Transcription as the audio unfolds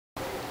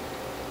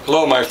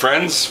Hello my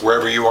friends,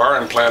 wherever you are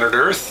on planet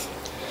Earth.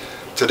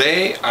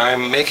 Today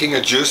I'm making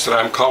a juice that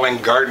I'm calling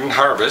Garden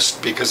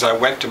Harvest because I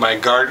went to my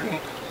garden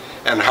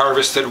and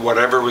harvested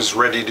whatever was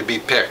ready to be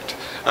picked.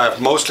 I have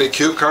mostly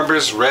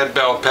cucumbers, red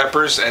bell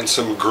peppers, and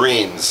some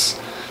greens.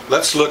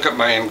 Let's look at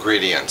my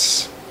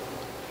ingredients.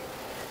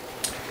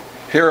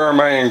 Here are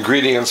my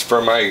ingredients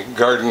for my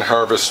Garden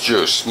Harvest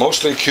juice.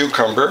 Mostly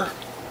cucumber,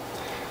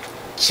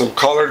 some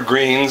collard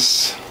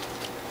greens,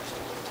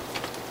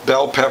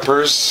 bell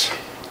peppers,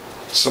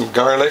 some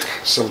garlic,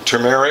 some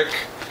turmeric,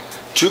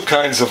 2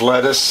 kinds of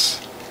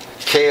lettuce,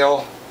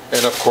 kale,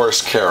 and of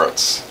course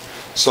carrots.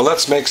 So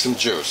let's make some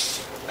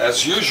juice.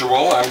 As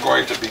usual, I'm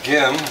going to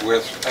begin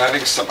with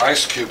adding some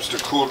ice cubes to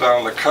cool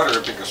down the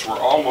cutter because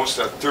we're almost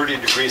at 30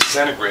 degrees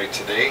centigrade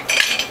today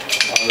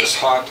on this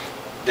hot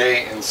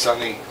day in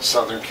sunny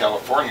Southern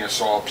California.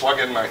 So I'll plug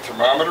in my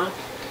thermometer,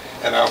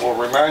 and I will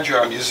remind you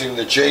I'm using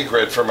the J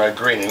grid for my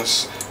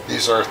greens.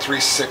 These are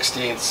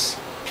 3/16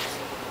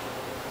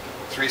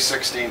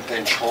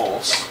 inch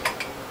holes.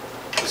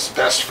 This is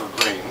best for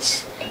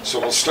greens. So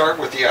we'll start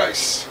with the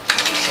ice.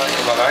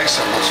 Recycle that ice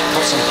and we'll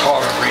put some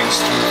collard greens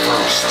through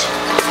first.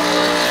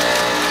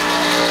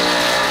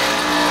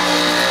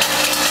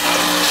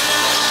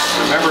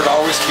 Remember to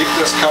always keep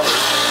this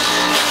covered.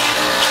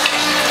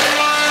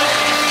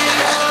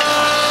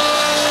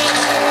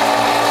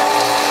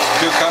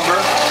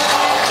 Cucumber.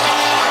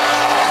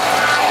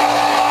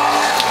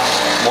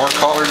 More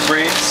collard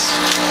greens.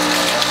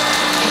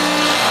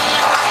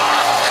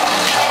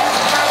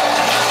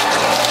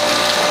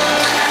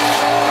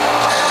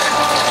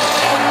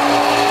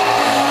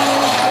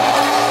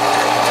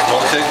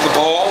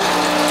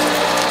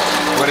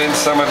 Put in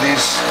some of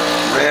these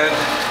red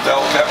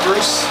bell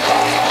peppers.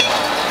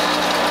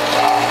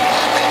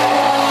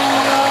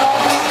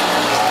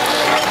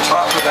 And on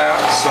top of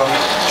that, some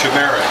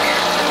turmeric.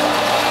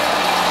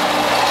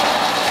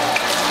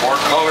 More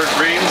collard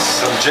greens,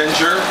 some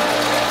ginger,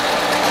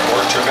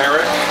 more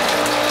turmeric.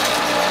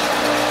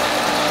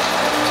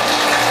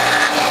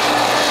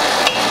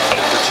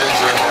 Get the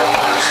ginger in there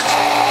first.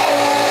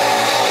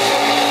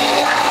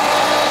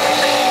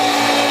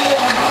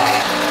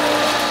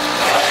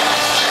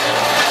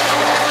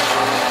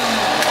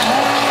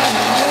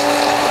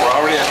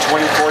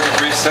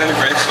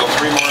 Centigrade, so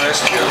 3 more ice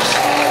cubes.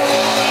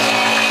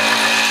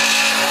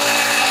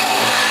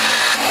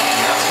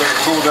 That's going to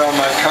cool down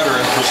my cutter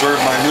and preserve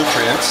my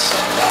nutrients.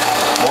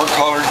 More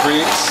collard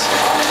greens.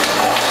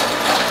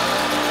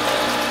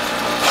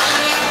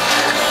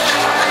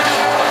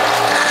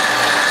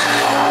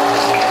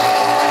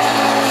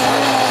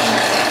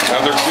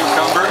 Another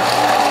cucumber.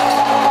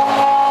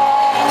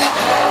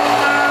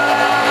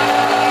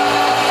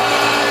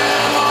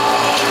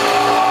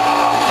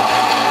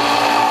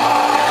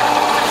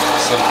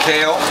 Some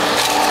kale.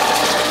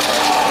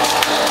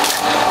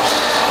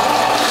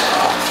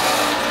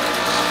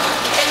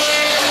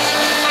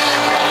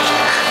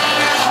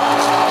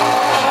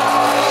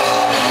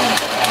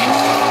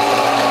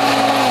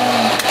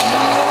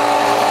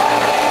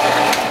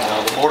 Now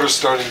the motor's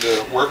starting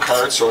to work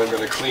hard, so I'm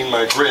going to clean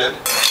my grid.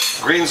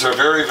 Greens are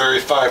very,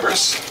 very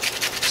fibrous,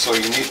 so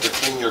you need to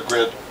clean your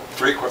grid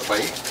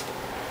frequently.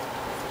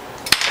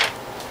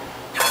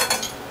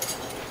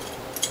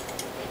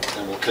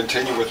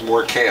 Continue with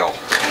more kale.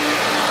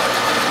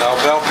 Now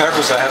bell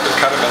peppers, I had to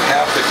cut them in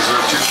half because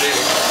they're too big.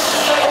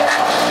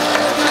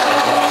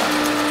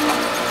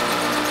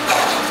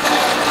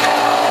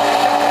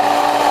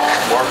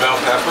 More bell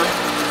pepper.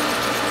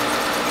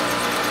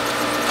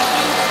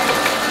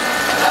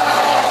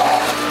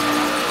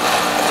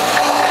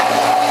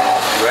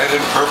 Red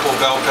and purple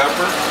bell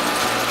pepper.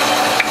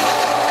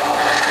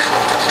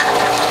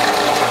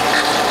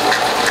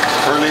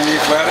 Curly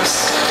leaf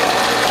lettuce.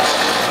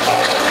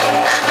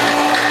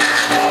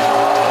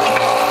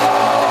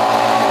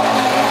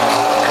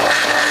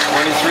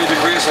 23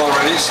 degrees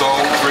already, so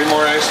 3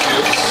 more ice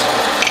cubes.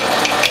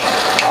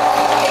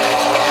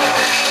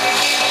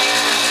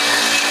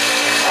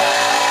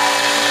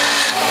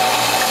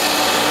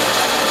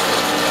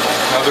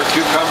 Another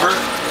cucumber.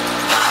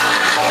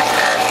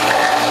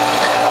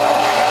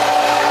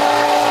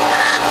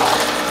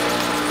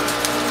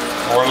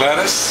 More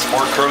lettuce,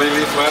 more curly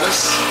leaf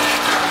lettuce.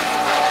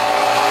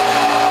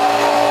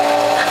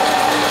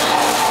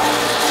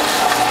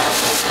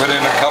 Put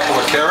in a couple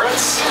of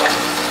carrots.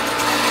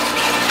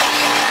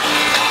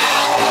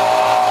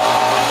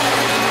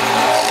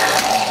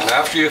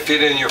 After you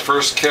feed in your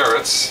first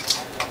carrots,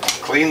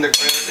 clean the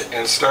grid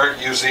and start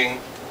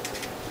using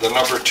the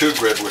number 2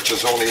 grid, which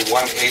is only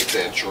 1/8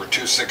 inch or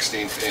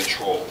 2/16 inch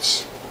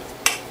holes.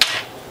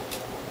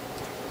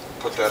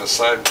 Put that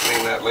aside and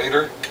clean that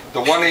later.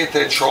 The 1/8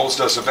 inch holes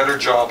does a better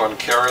job on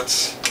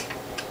carrots,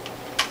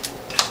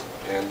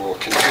 and we'll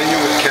continue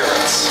with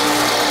carrots.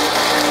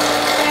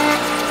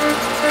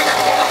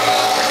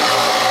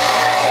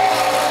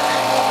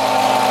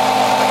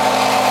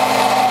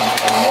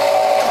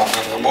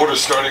 The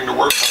motor's starting to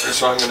work hard,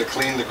 so I'm going to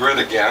clean the grid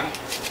again.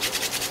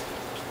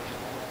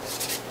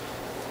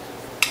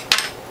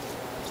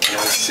 And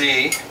I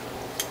see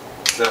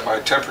that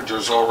my temperature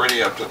is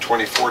already up to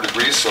 24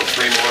 degrees, so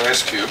 3 more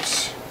ice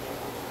cubes.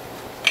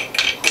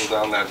 Pull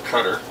down that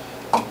cutter.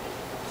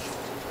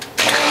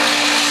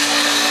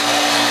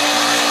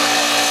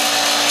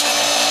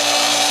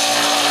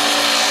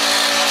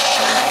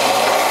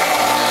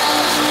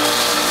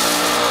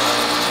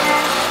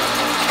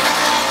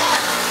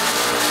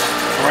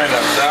 Alright,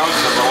 I'm down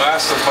to the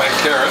last of my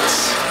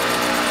carrots.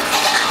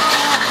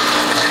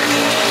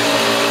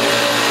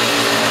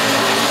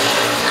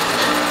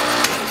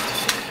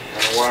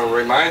 I want to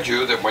remind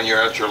you that when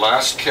you're at your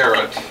last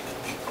carrot,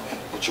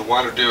 what you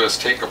want to do is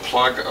take a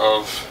plug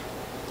of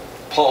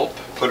pulp,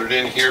 put it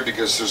in here,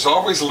 because there's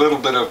always a little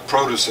bit of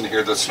produce in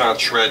here that's not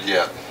shred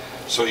yet.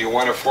 So you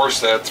want to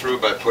force that through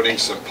by putting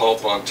some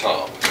pulp on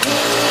top.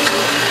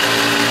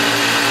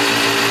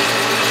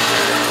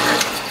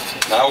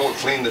 Now we'll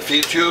clean the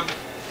feed tube,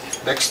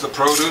 mix the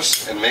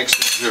produce, and make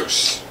some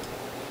juice.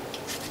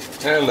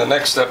 And the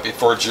next step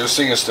before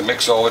juicing is to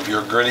mix all of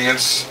your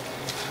ingredients.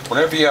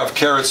 Whenever you have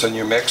carrots in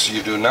your mix,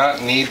 you do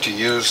not need to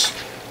use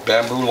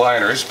bamboo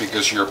liners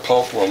because your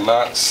pulp will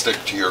not stick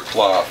to your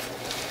cloth.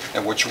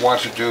 And what you want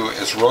to do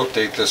is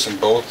rotate this in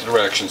both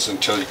directions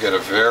until you get a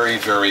very,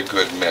 very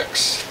good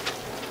mix.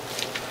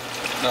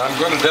 Now I'm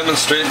going to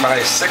demonstrate my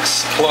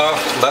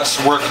 6-cloth less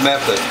work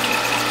method.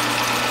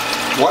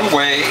 One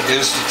way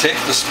is to take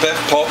the spent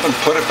pulp and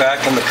put it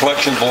back in the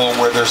collection bowl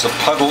where there's a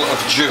puddle of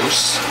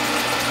juice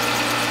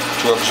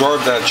to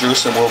absorb that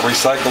juice, and we'll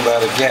recycle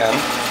that again.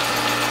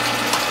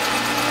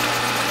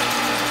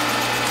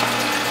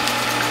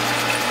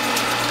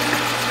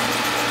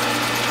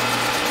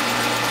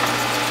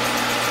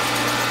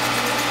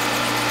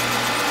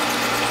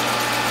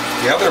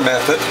 The other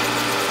method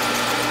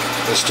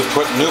is to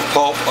put new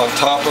pulp on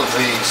top of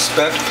the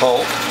spent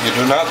pulp. You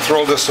do not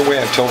throw this away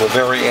until the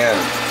very end.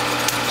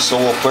 So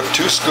we'll put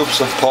 2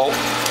 scoops of pulp.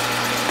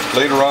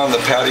 Later on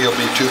the patty will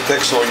be too thick,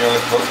 so you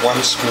only put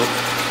 1 scoop.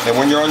 And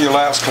when you're on your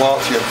last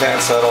cloth, you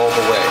advance that all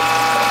the way.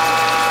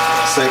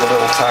 Save a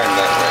little time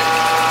that way.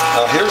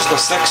 Now here's the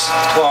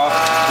 6-cloth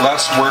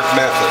less work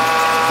method.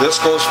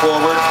 This goes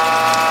forward,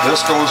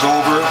 this goes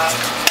over,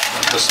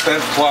 the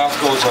spent cloth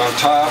goes on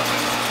top.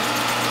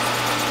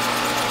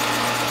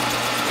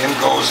 In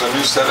goes a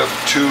new set of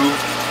 2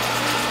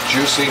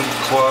 juicing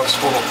cloths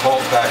full of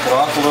pulp. Back it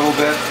off a little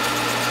bit,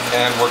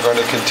 and we're going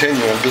to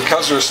continue. And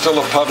because there's still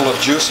a puddle of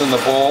juice in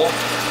the bowl,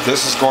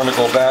 this is going to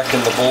go back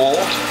in the bowl,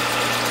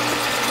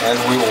 and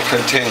we will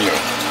continue.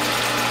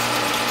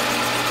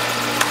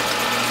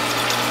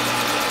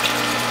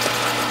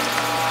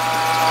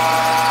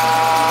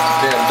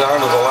 Okay, I'm down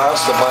to the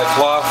last of my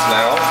cloth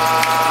now,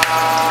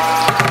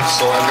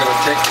 so I'm going to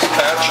take the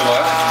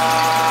spatula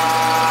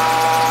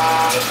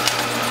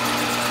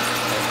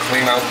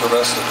clean out the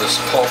rest of this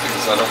pulp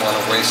because I don't want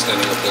to waste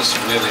any of this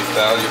really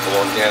valuable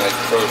organic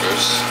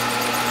produce.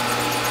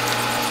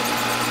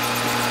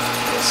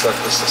 I'll set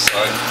this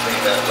aside and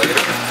clean that later.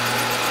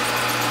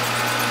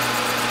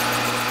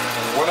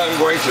 And what I'm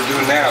going to do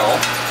now,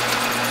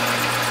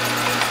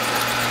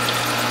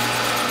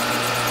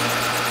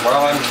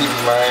 while I'm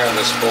keeping my eye on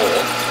this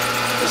bowl,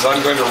 is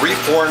I'm going to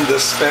reform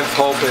this spent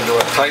pulp into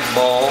a tight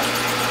ball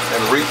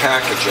and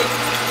repackage it.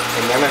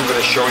 And then I'm going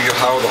to show you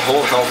how the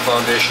Whole Health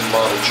Foundation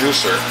model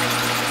juicer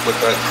with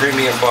that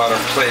premium bottom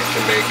plate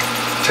can make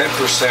 10%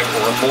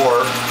 or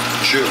more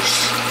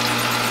juice.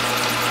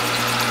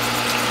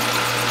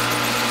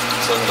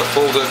 So I'm going to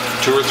fold it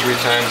 2 or 3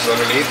 times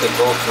underneath in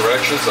both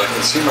directions. I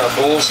can see my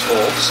bowl's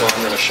full, so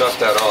I'm going to shut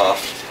that off.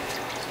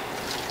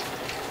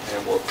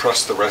 And we'll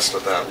press the rest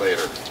of that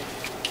later.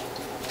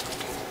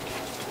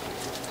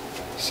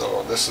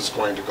 So this is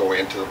going to go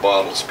into the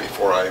bottles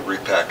before I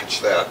repackage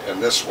that,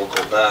 and this will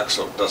go back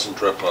so it doesn't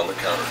drip on the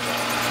countertop.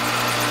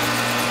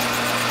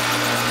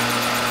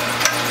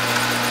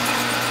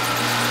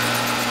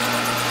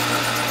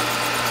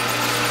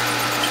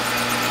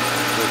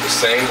 Do the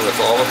same with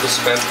all of the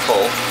spent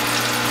pulp.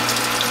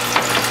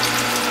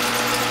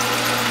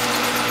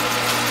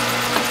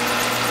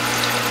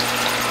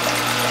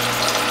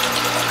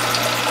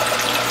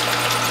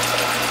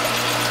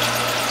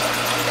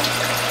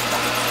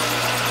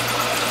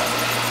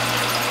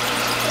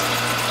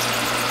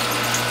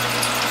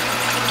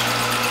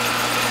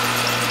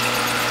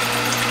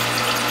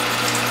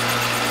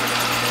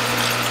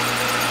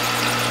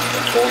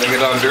 Holding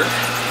it under,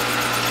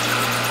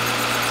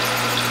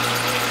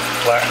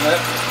 flatten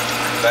it,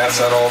 advance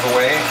that all the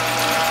way,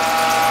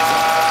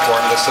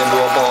 form this into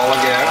a ball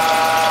again.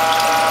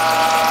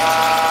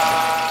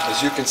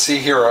 As you can see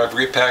here, I've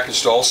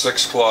repackaged all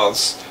 6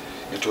 cloths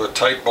into a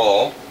tight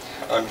ball.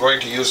 I'm going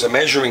to use a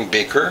measuring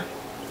beaker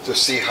to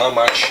see how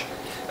much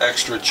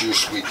extra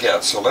juice we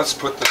get. So let's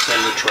put this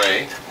in the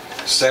tray,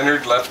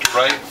 centered left to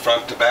right,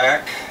 front to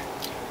back.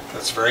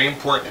 That's very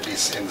important to be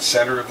in the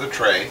center of the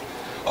tray.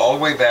 All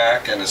the way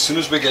back, and as soon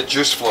as we get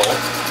juice flow,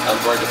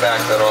 I'm going to back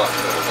that off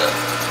a little bit.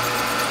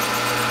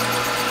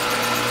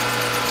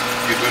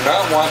 You do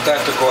not want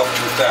that to go up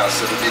too fast,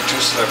 it'll be too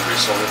slippery,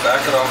 so we'll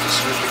back it off as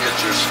soon as we get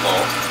juice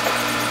flow.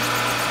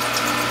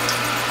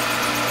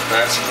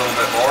 Advance a little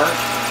bit more,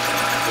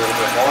 a little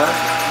bit more,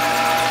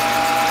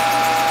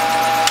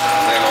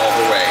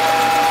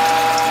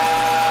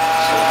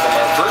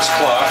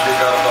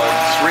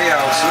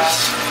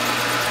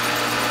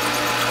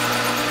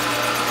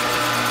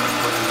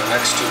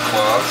 2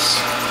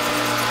 cloths.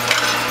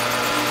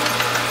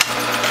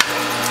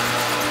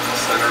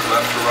 Centered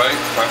left to right,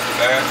 front to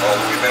back, all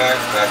the way back,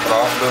 back it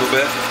off a little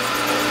bit.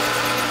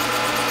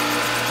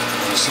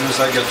 And as soon as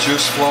I get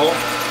juice flow,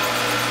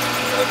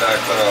 I back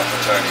that off a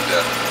tiny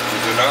bit. You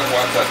do not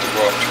want that to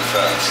go up too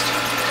fast.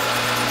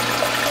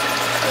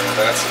 And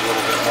that's a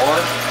little bit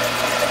more.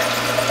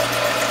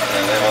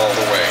 And then all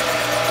the way.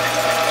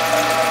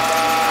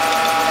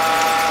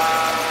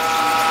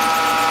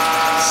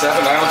 7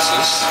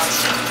 ounces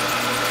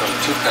from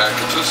 2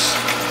 packages.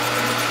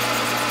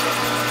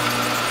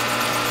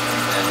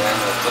 And then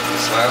we'll put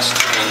these last 2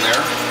 in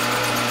there.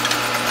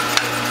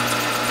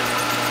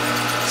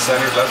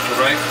 Centered left to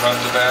right, front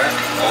to back,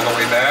 all the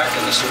way back,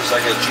 and as soon as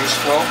I get juice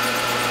flow,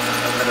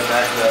 I'm going to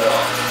back that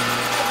off.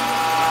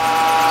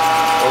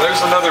 Well, there's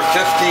another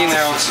 15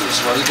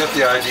 ounces. Well, you get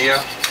the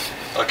idea.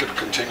 I could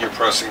continue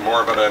pressing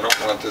more, but I don't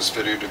want this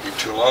video to be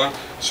too long,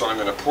 so I'm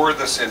going to pour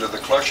this into the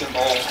collection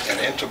bowl and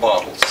into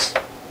bottles.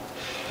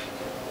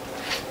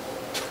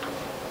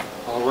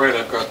 Alright,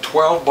 I've got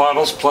 12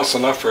 bottles plus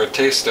enough for a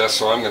taste test,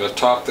 so I'm going to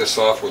top this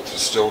off with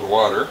distilled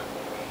water.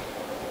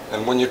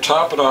 And when you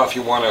top it off,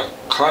 you want a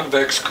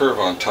convex curve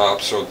on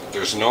top so that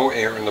there's no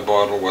air in the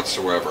bottle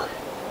whatsoever.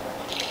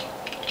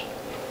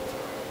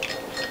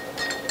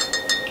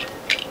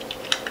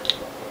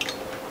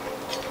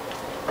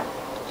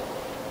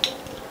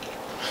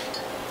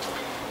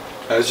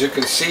 As you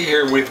can see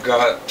here, we've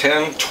got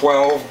 10,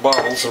 12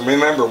 bottles, and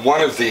remember,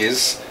 one of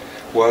these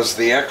was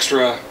the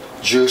extra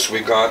juice we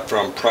got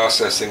from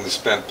processing the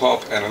spent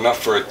pulp, and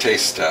enough for a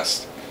taste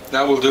test.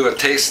 Now we'll do a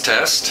taste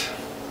test.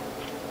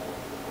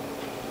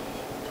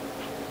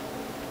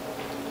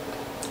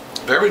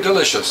 Very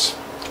delicious.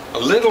 A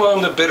little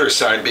on the bitter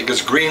side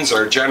because greens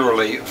are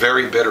generally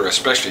very bitter,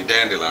 especially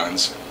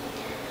dandelions.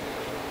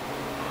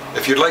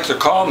 If you'd like to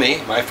call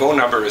me, my phone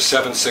number is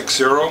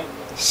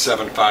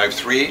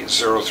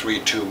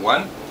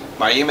 760-753-0321.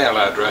 My email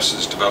address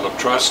is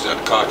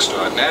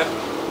developtrust@cox.net,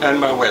 and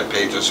my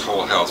webpage is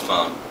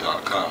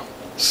wholehealthfound.com.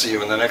 See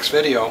you in the next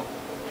video.